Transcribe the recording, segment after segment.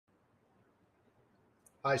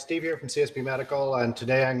Hi, Steve here from CSP Medical, and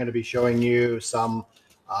today I'm going to be showing you some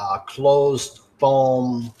closed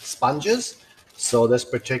foam sponges. So this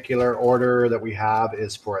particular order that we have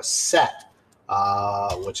is for a set,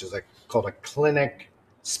 which is called a Clinic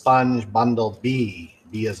Sponge Bundle B.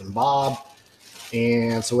 B as in Bob.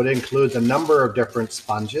 And so it includes a number of different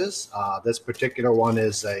sponges. This particular one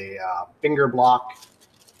is a finger block.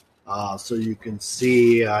 So you can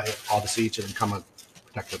see, obviously each of them come in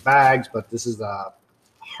protective bags, but this is a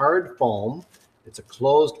hard foam. It's a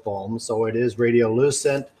closed foam, so it is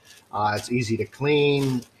radiolucent. It's easy to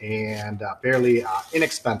clean and fairly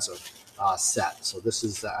inexpensive set. So this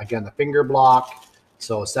is, again, the finger block.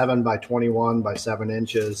 So 7 by 21 by 7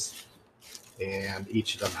 inches. And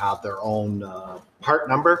each of them have their own part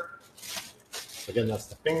number. Again, that's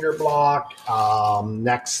the finger block.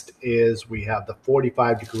 Next is we have the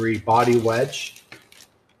 45-degree body wedge.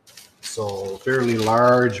 So fairly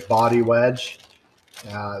large body wedge.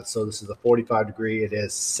 So this is a 45-degree. It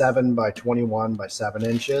is 7 by 21 by 7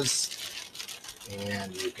 inches.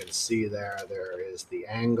 And you can see there is the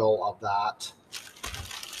angle of that.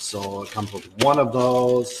 So it comes with one of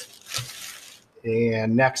those.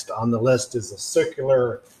 And next on the list is a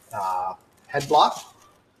circular head block.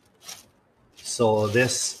 So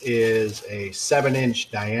this is a 7-inch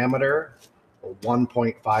diameter, a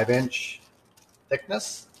 1.5-inch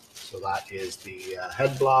thickness. So that is the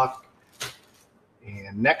head block.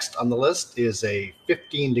 And next on the list is a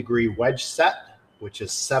 15-degree wedge set, which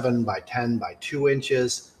is 7 by 10 by 2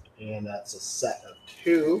 inches. And that's a set of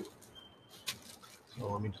 2. So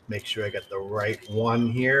let me just make sure I get the right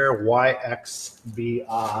one here, YZCB.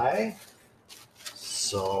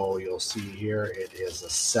 So you'll see here it is a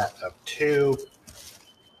set of 2.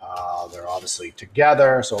 They're obviously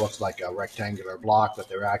together, so it looks like a rectangular block, but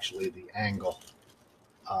they're actually the angle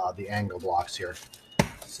blocks here.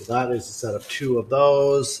 So that is a set of 2 of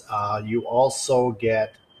those. You also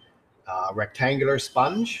get a rectangular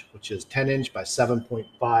sponge, which is 10-inch by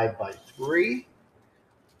 7.5 by 3.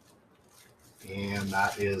 And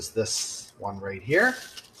that is this one right here.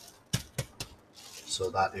 So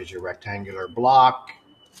that is your rectangular block.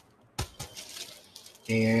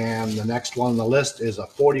 And the next one on the list is a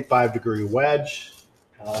 45-degree wedge,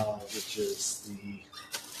 which is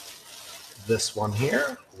this one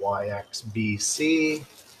here, YZCB,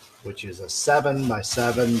 which is a 7 by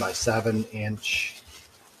 7 by 7 inch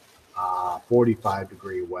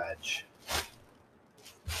 45-degree wedge.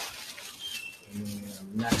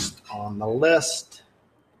 And next on the list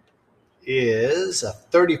is a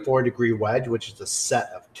 34-degree wedge, which is a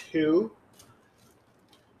set of 2,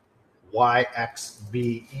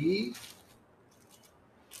 YZCB,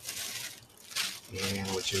 and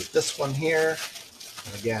which is this one here.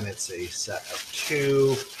 And again, it's a set of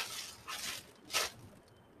 2.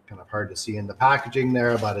 Kind of hard to see in the packaging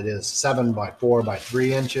there, but it is 7 by 4 by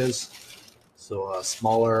 3 inches. So a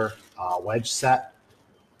smaller wedge set.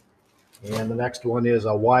 And the next one is a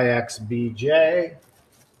YZCBJ,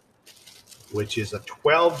 which is a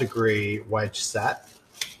 12-degree wedge set.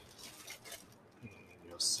 And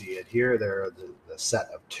you'll see it here. There are the set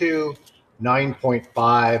of 2, 9.5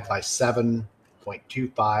 by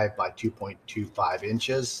 7.25 by 2.25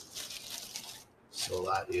 inches. So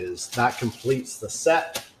that completes the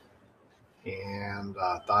set. And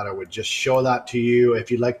I thought I would just show that to you. If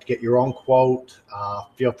you'd like to get your own quote,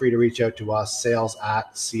 feel free to reach out to us,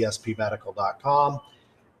 sales@cspmedical.com,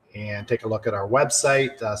 and take a look at our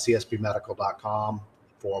website, cspmedical.com,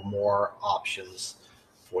 for more options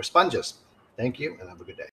for sponges. Thank you, and have a good day.